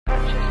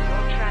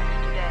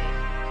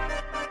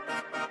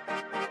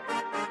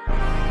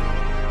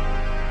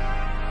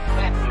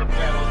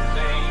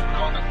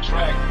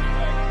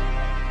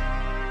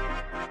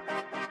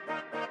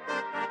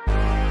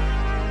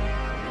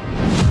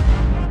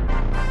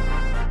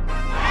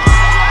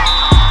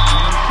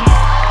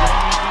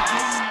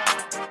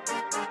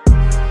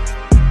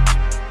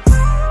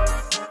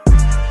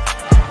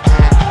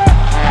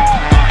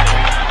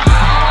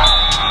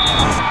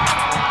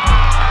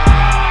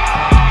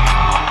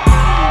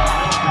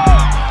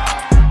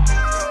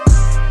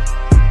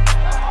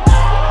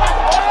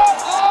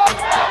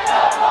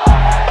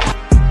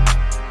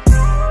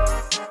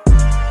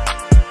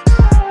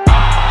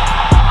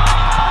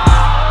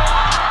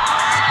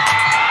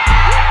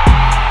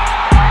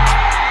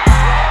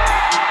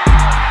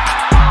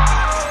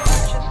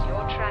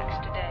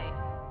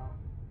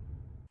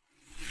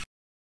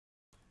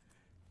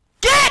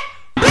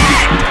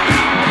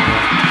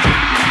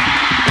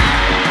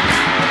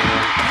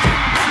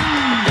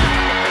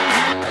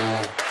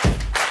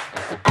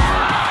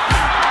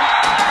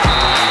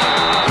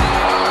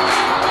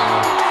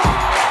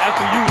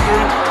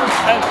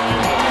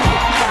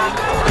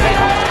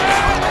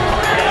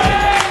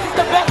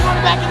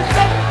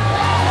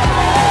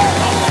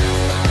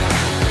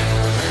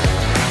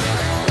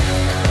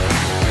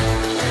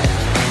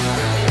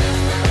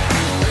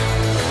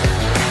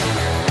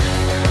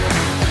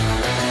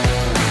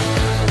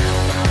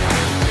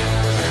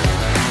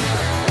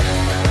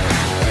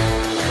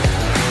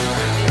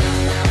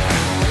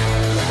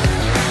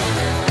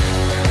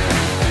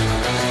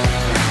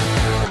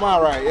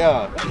right,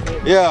 yeah.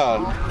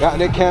 Yeah, got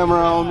that camera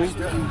on me.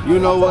 You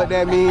know what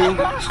that means.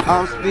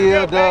 I'm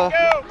still the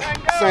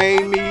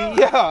same me,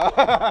 yeah.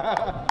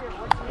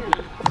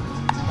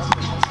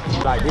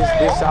 Like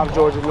this South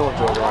Georgia, North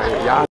Georgia right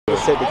here. Y'all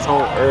set the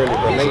tone early,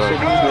 but make sure these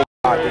niggas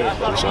out there.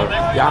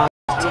 Y'all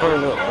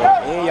turn up, bro.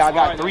 And y'all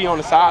got 3 on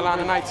the sideline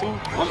tonight too.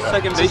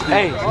 Second base.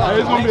 Hey, it's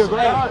gonna be a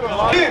great.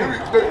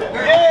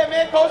 Yeah,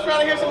 man, coach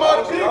trying to hear some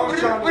other people.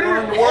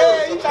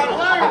 Yeah, he trying to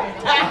learn.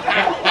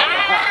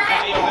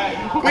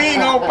 We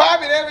ain't gonna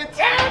pop it every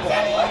time.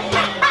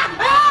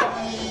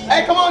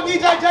 Hey, come on,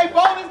 DJ J4,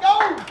 let's go.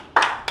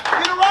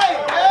 Get it right.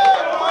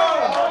 Yeah, come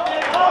on.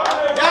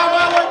 Y'all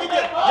might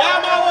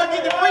want to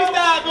get the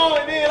freestyle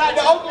going then, like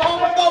the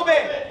Oklahoma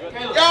throwback.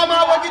 Y'all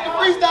might want to get the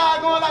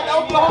freestyle going like the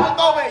Oklahoma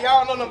throwback.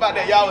 Y'all don't know nothing about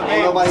that. Y'all was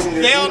bad.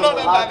 They don't know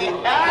nothing about that.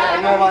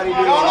 Nobody do.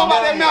 Y'all don't know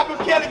about that Malcolm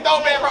Kelly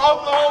throwback from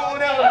Oklahoma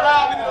when they was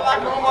driving in the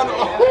locker room on the.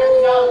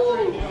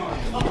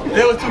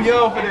 They was too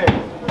young for that.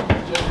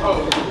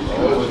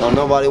 Don't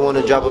nobody want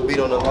to drop a beat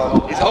on the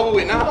line. It's over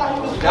with now.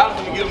 Y'all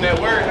gonna give them that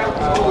word now.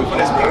 It's over with for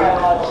that speaker.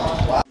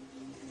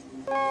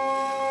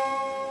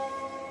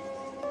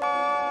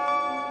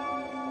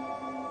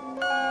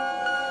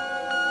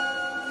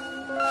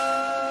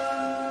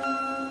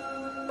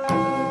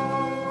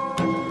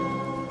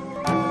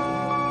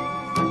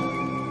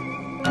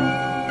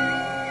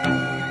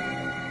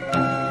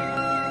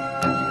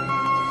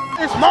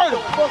 It's murder.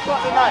 Fuck up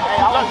tonight. Hey,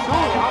 let's do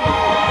it.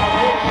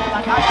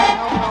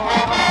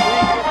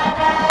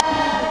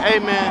 Hey,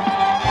 man.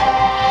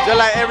 Just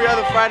like every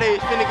other Friday,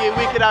 it's finna get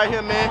wicked out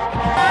here, man.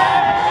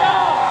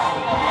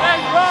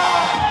 Let's go.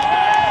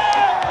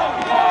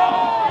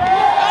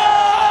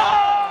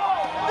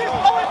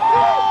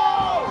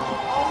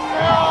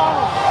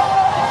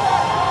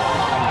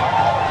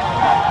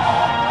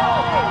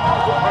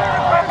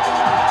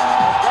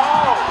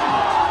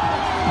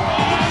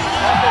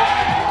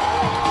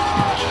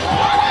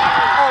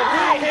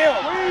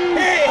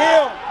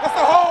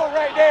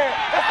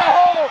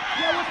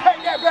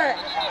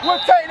 We'll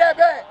take that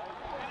back.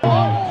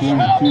 Come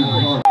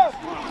on.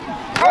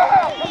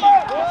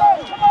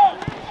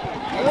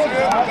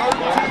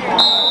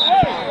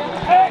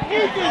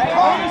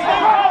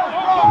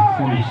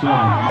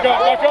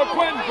 Back up,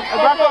 Quentin.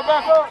 Back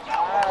up.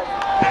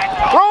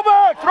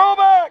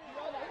 Throwback.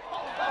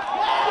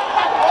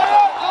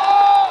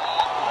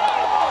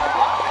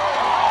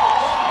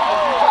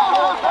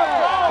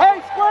 Hey,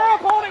 square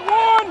up, hold it 1.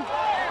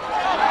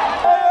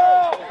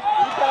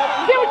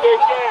 Give it to you,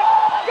 shit.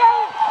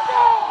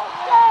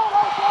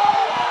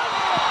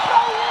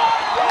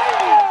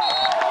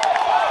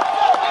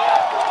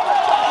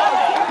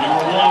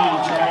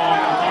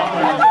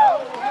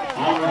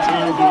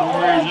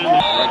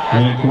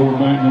 And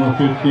quarterback number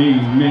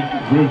 15, Nick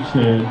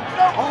Grimstead. I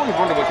always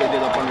wonder what they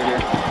did up under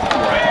there.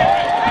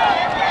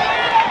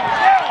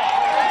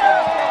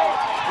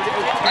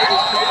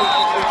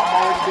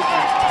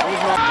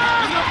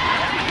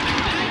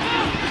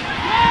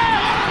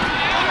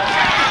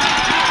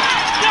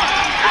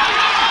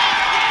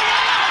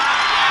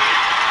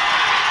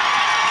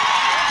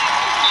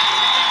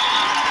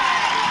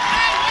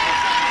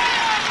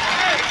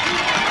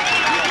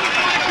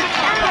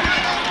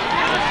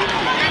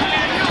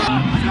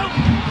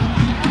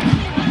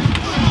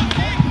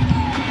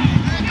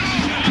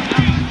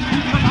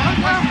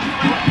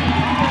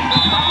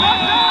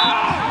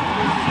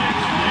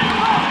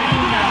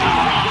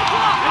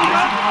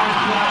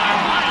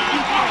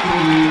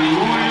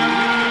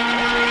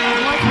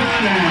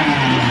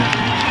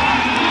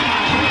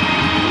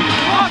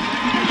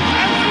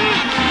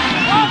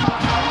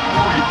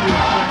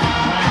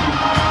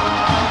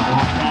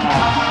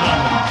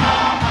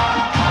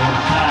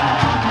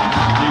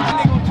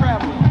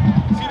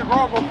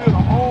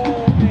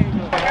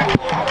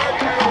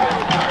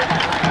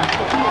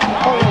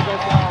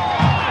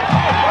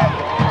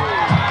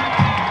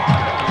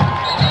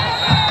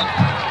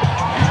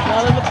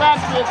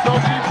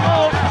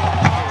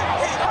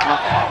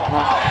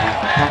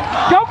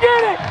 Go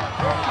get it!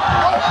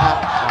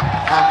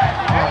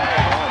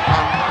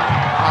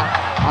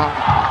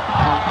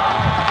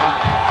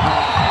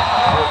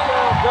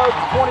 Go to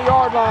the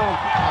 20-yard line.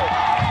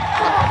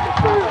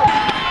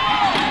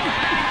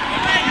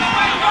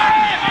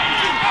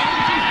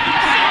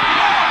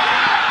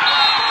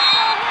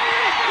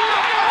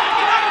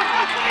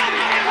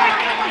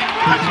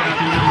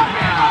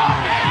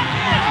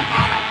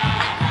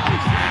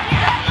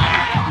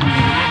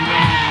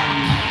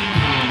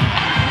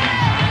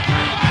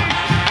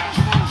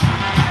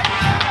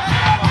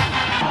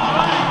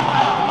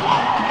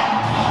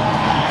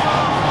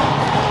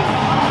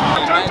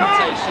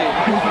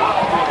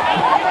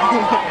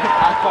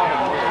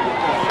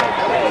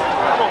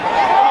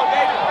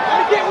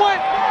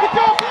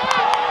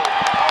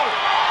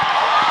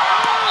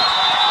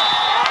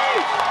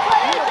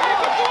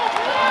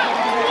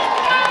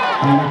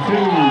 Number 2,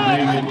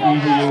 David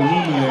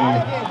Eviolino.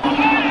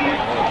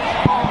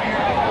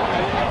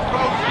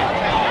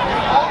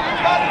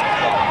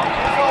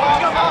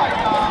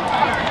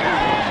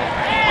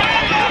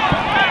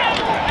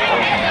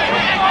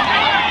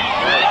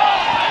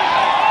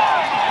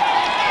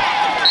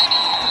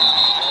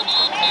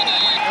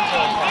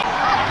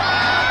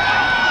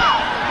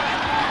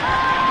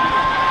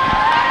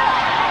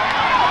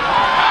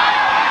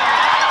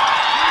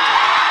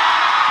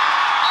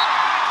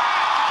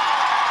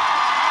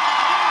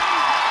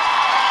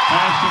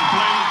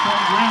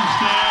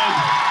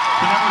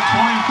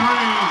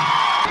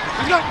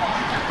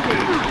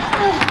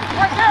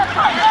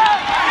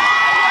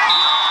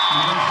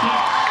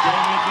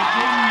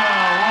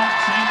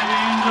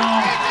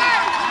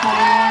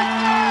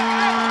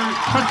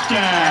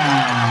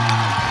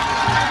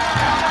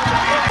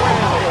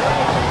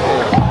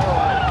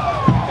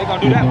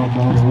 do that one.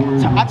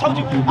 I told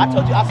you.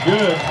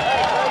 Good.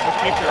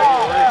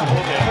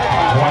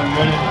 1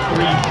 minute,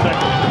 3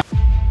 seconds.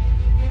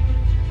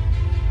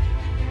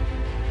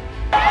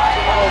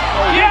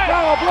 Good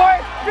job, boy!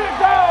 Good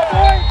job,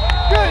 boy!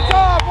 Good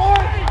job,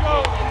 boy!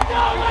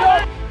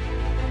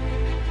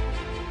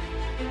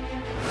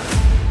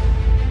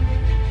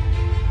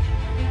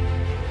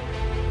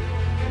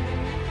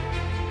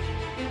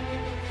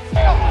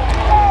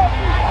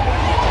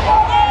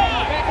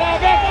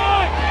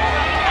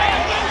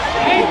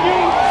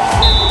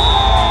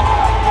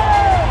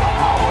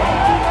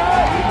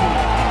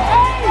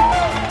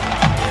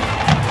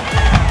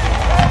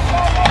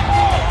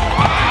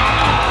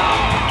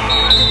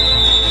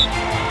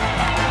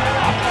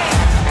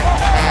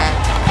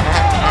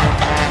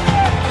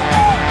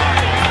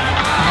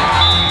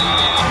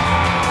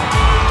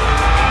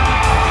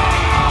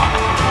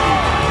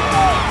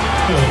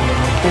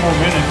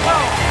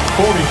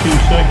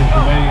 Seconds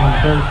remaining in the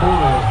third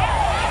quarter.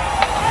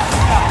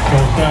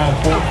 Northside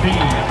 14,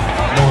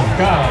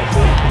 Northside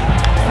 14.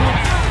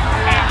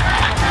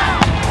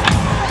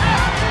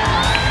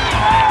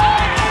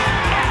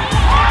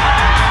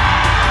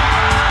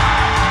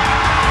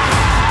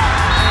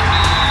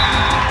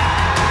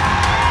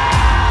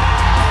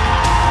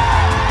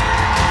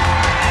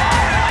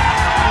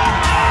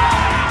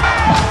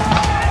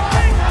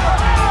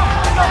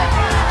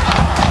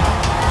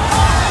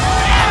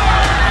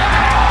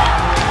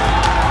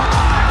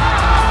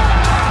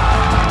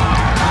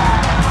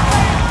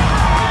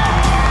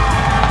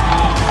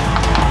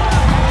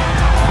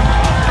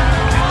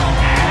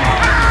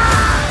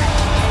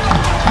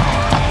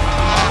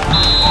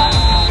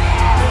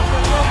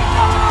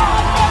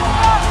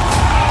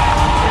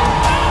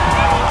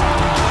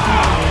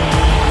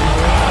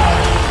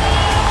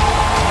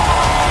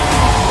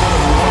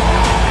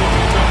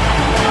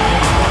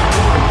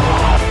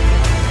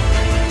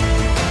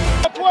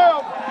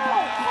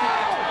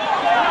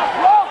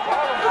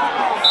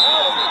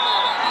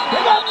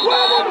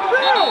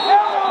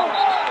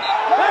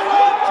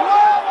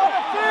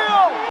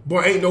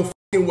 Boy, ain't no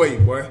fucking way,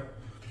 boy.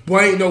 Boy,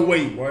 ain't no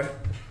way, boy.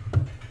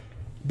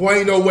 Boy,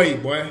 ain't no way,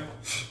 boy.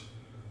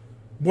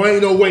 Boy,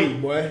 ain't no way,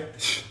 boy.